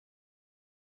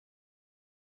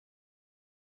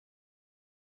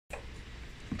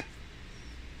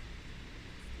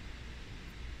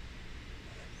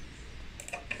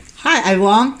Hi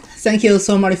everyone, thank you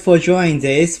so much for joining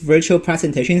this virtual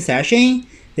presentation session.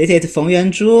 This is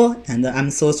Fengyuan, and I'm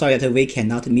so sorry that we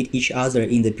cannot meet each other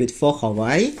in the beautiful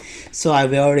Hawaii. So I'm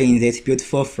wearing this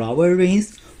beautiful flower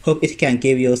rings. Hope it can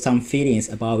give you some feelings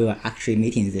about we are actually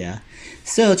meeting there.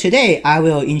 So today I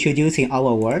will introducing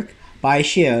our work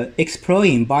BISHARE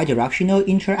exploring bidirectional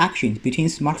interactions between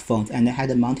smartphones and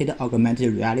head-mounted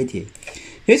augmented reality.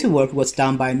 This work was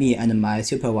done by me and my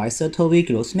supervisor Tovi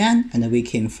Grossman, and we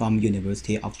came from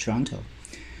University of Toronto.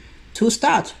 To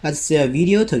start, let's see a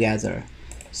video together.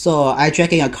 So I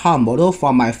dragging a car model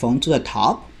from my phone to the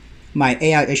top. My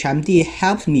ARHMD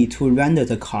helped me to render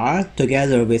the car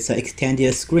together with the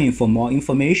extended screen for more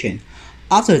information.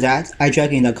 After that, I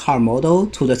dragging the car model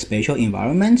to the spatial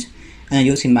environment and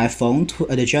using my phone to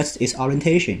adjust its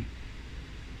orientation.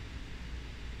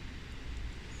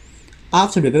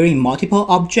 After reviewing multiple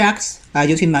objects, I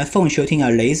using my phone shooting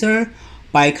a laser.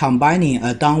 By combining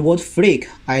a downward flick,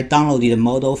 I downloaded the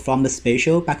model from the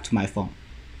spatial back to my phone.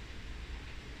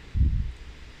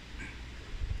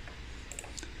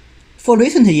 For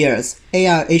recent years,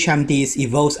 ARHMDs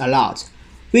evolved a lot.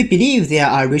 We believe there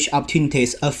are rich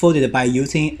opportunities afforded by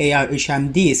using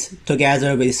ARHMDs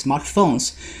together with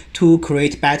smartphones to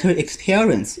create better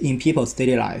experience in people's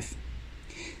daily life.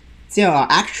 There are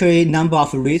actually a number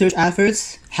of research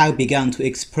efforts have begun to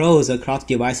explore the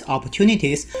cross-device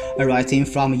opportunities arising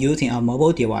from using a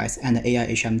mobile device and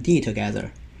ARHMD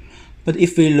together. But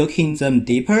if we look in them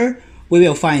deeper, we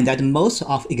will find that most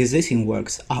of existing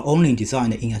works are only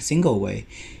designed in a single way.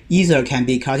 Either can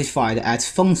be classified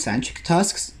as phone-centric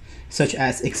tasks, such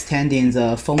as extending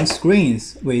the phone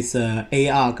screens with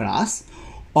AR glass,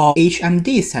 or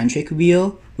HMD-centric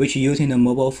view, which using the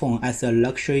mobile phone as a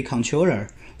luxury controller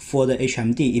for the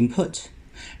HMD input.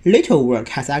 Little work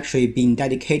has actually been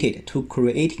dedicated to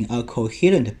creating a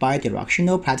coherent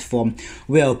bidirectional platform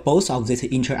where both of these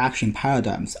interaction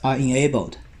paradigms are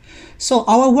enabled. So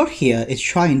our work here is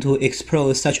trying to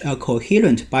explore such a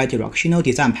coherent bidirectional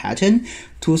design pattern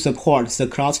to support the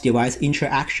cross-device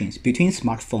interactions between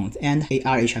smartphones and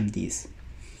ARHMDs.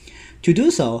 To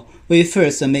do so, we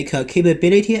first make a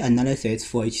capability analysis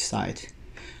for each side.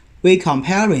 We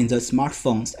comparing the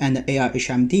smartphones and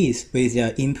ARHMDs with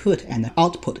their input and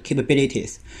output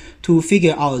capabilities to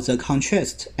figure out the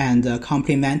contrast and the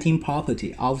complementing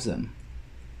property of them.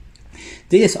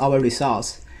 This is our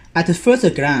results. At the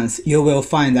first glance, you will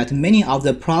find that many of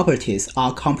the properties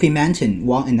are complementing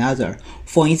one another.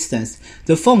 For instance,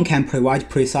 the phone can provide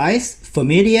precise,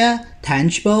 familiar,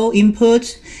 tangible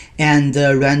input and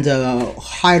render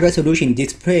high-resolution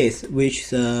displays, which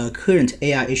the current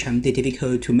ARHMD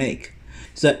difficult to make.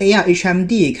 The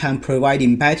ARHMD can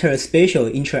provide better spatial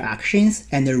interactions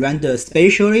and render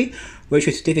spatially, which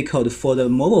is difficult for the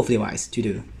mobile device to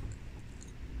do.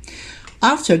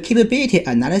 After capability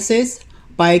analysis,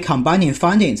 by combining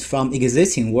findings from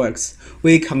existing works,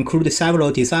 we conclude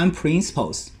several design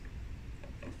principles.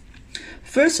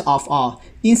 First of all,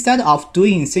 instead of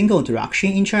doing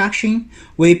single-direction interaction,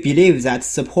 we believe that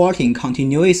supporting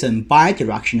continuous and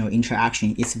bidirectional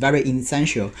interaction is very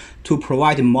essential to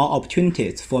provide more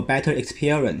opportunities for better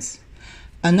experience.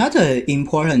 Another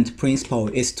important principle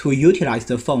is to utilize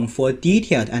the phone for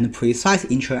detailed and precise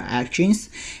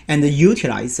interactions and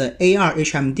utilize the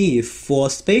ARHMD for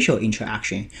spatial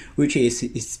interaction, which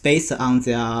is based on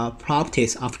their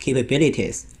properties of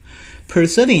capabilities.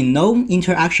 Preserving known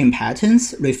interaction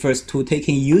patterns refers to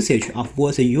taking usage of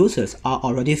what the users are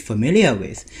already familiar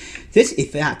with. This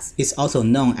effect is also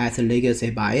known as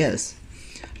legacy bias.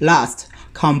 Last,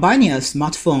 combining a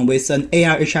smartphone with an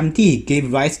ARHMD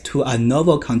gave rise to a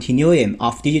novel continuum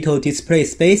of digital display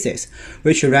spaces,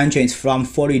 which ranges from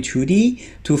fully 2D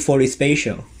to fully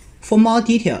spatial. For more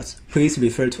details, please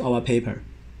refer to our paper.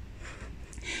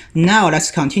 Now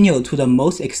let's continue to the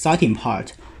most exciting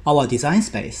part, our design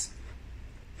space.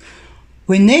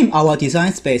 We name our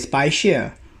design space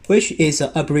BISHARE, which is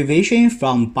an abbreviation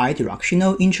from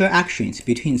bidirectional interactions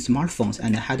between smartphones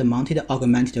and head-mounted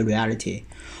augmented reality.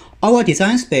 Our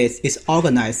design space is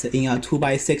organized in a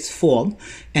 2x6 form,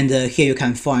 and here you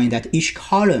can find that each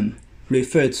column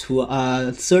refers to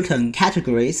certain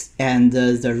categories, and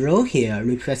the row here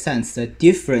represents the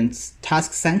different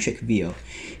task-centric view.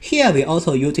 Here we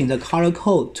also using the color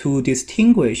code to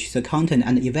distinguish the content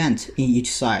and event in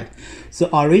each side. The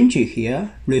orange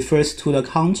here refers to the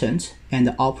content and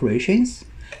the operations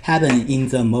happen in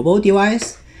the mobile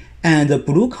device, and the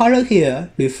blue color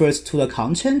here refers to the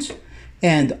content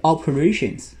and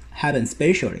operations happen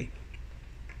spatially.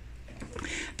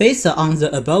 Based on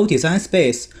the above design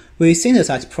space, We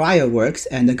synthesize prior works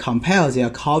and compare their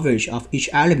coverage of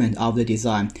each element of the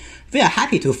design. We are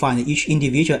happy to find each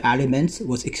individual element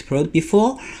was explored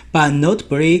before, but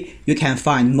notably, you can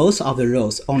find most of the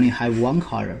rows only have one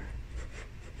color,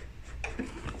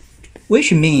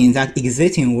 which means that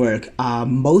existing work are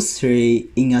mostly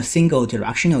in a single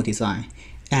directional design,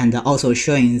 and also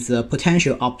showing the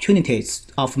potential opportunities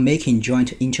of making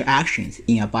joint interactions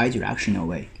in a bidirectional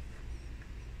way.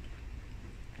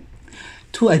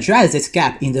 To address this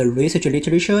gap in the research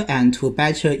literature and to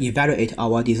better evaluate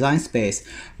our design space,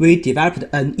 we developed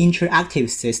an interactive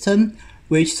system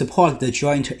which supports the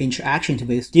joint interaction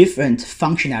with different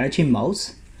functionality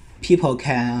modes. People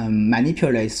can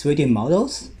manipulate 3D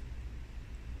models,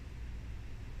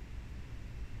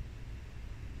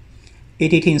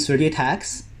 editing 3D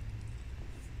text,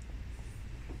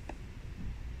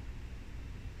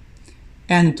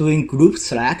 and doing group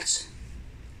select,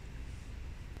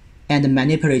 and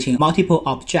manipulating multiple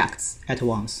objects at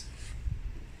once.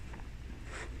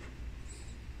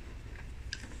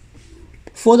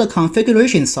 For the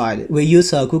configuration side, we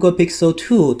use a Google Pixel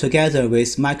 2 together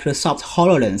with Microsoft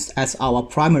HoloLens as our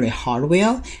primary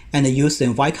hardware and use the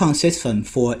Vicon system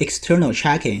for external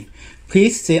tracking.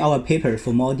 Please see our paper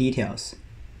for more details.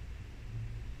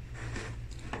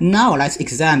 Now let's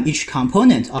examine each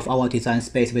component of our design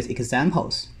space with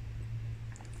examples.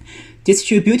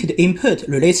 Distributed input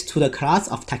relates to the class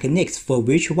of techniques for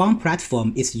which one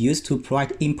platform is used to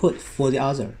provide input for the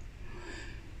other.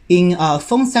 In a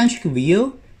phone-centric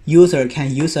view, user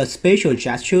can use a spatial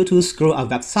gesture to scroll a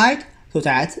website so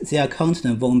that their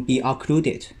content won't be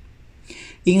occluded.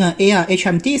 In an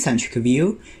ARHMD-centric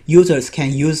view, users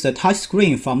can use the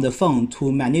touchscreen from the phone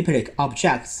to manipulate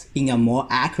objects in a more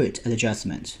accurate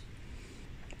adjustment.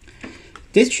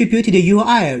 Distributed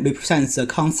UI represents the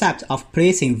concept of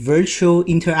placing virtual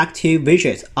interactive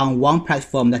widgets on one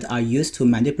platform that are used to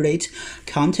manipulate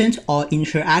content or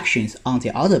interactions on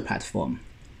the other platform.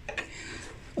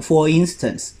 For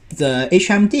instance, the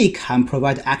HMD can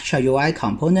provide extra UI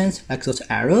components like those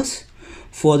arrows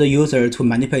for the user to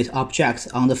manipulate objects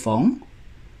on the phone.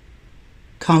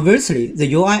 Conversely,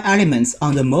 the UI elements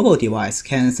on the mobile device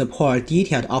can support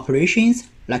detailed operations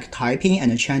like typing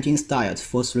and changing styles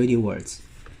for 3D words.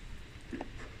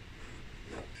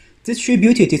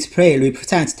 Distributed display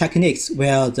represents techniques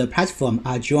where the platforms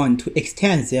are joined to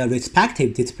extend their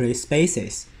respective display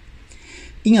spaces.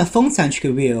 In a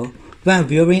phone-centric view, when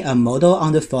viewing a model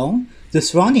on the phone, the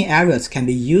surrounding areas can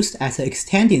be used as an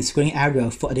extending screen area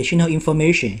for additional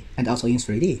information, and also in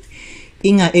 3D.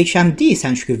 In an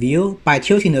HMD-centric view, by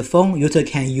tilting the phone, user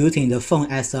can use the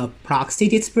phone as a proxy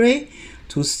display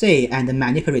to see and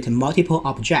manipulate multiple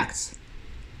objects.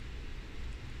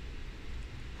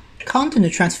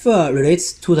 Content transfer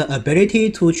relates to the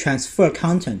ability to transfer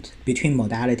content between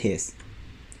modalities.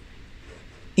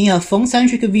 In a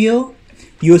phone-centric view,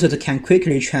 users can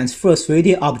quickly transfer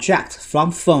 3D objects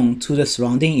from phone to the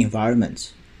surrounding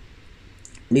environment.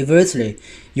 Reversely,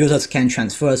 users can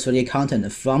transfer 3D content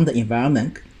from the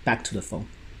environment back to the phone.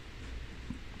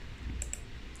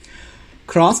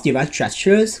 Cross-device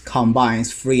gestures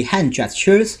combines freehand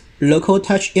gestures, local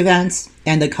touch events,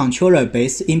 and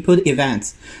controller-based input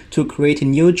events to create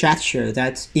new gestures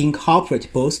that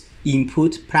incorporate both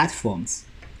input platforms.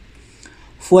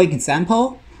 For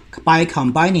example, by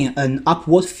combining an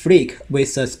upward flick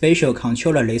with a spatial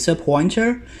controller laser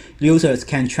pointer, users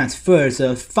can transfer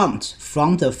the font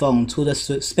from the phone to the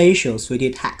spatial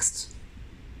 3D text.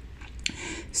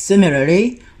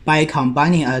 Similarly, by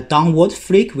combining a downward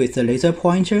flick with the laser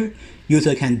pointer,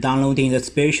 user can download the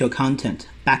spatial content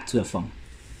back to the phone.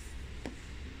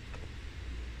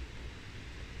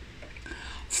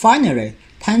 Finally,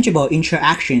 tangible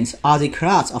interactions are the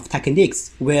class of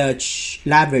techniques which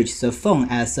leverage the phone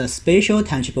as a spatial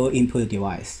tangible input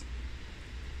device.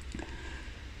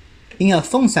 In a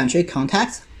phone-centric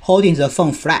context, holding the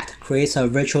phone flat creates a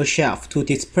virtual shelf to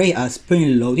display a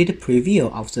spring-loaded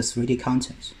preview of the 3D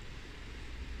content.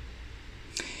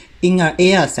 In an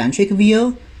AR-centric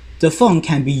view, the phone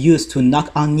can be used to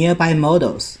knock on nearby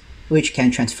models, which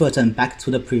can transfer them back to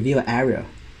the preview area.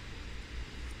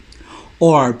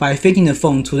 Or by fitting the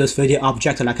phone to the 3D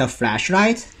object like a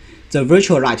flashlight, the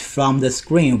virtual light from the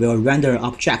screen will render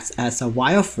objects as a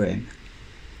wireframe.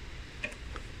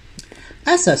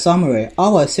 As a summary,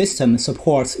 our system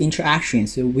supports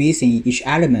interactions within each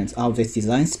element of this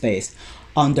design space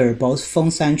under both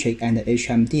phone-centric and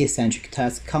HMD-centric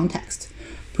task context.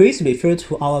 Please refer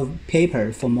to our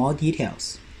paper for more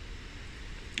details.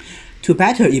 To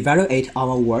better evaluate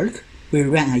our work, we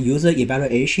ran a user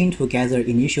evaluation to gather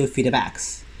initial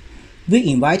feedbacks. We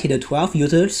invited 12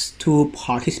 users to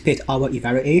participate in our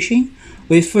evaluation.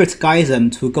 We first guide them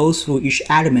to go through each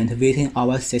element within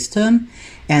our system,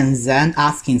 and then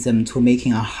asking them to make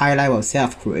a high-level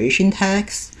self-creation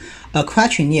task. A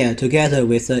questionnaire together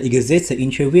with the exit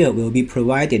interview will be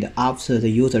provided after the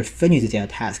user finishes their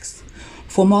tasks.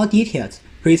 For more details,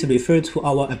 please refer to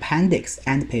our appendix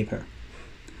and paper.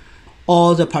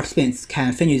 All the participants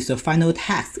can finish the final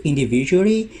task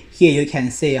individually. Here you can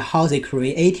see how they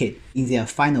created in their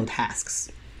final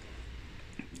tasks.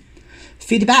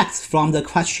 Feedbacks from the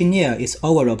questionnaire is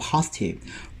overall positive.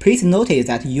 Please notice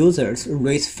that users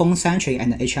rate phone-centric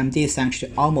and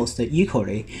HMD-centric almost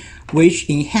equally, which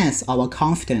enhance our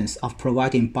confidence of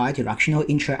providing bidirectional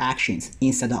interactions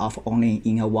instead of only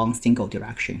in one single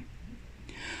direction.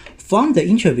 From the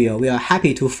interview, we are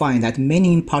happy to find that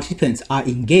many participants are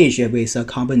engaged with a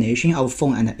combination of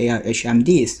phone and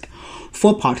ARHMDs.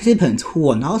 For participants who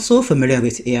are not so familiar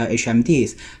with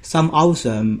ARHMDs, some of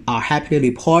them are happily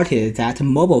reported that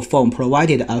mobile phone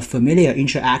provided a familiar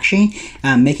interaction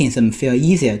and making them feel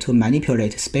easier to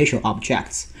manipulate spatial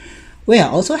objects. We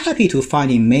are also happy to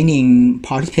find many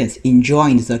participants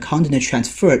enjoying the content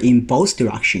transfer in both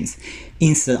directions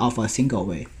instead of a single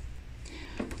way.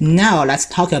 Now let's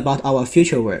talk about our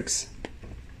future works.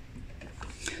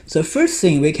 The first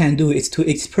thing we can do is to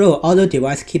explore other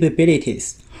device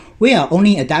capabilities. We are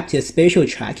only adapted spatial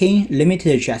tracking,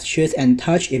 limited gestures, and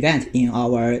touch events in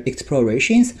our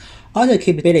explorations. Other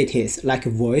capabilities like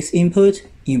voice input,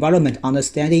 environment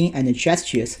understanding, and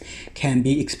gestures can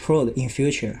be explored in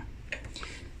future.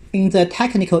 In the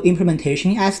technical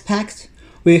implementation aspect,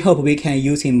 we hope we can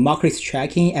use market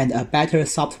tracking and a better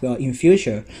software in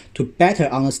future to better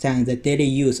understand the daily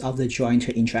use of the joint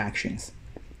interactions.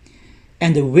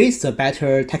 And with the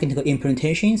better technical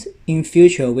implementations, in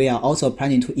future we are also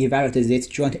planning to evaluate these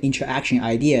joint interaction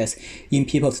ideas in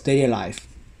people's daily life.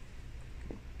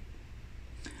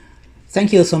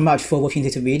 Thank you so much for watching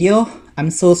this video.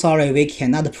 I'm so sorry we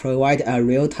cannot provide a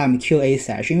real-time QA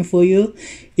session for you.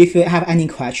 If you have any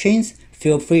questions,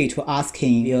 feel free to ask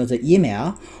him via the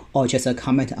email or just a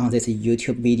comment on this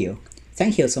YouTube video.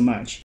 Thank you so much.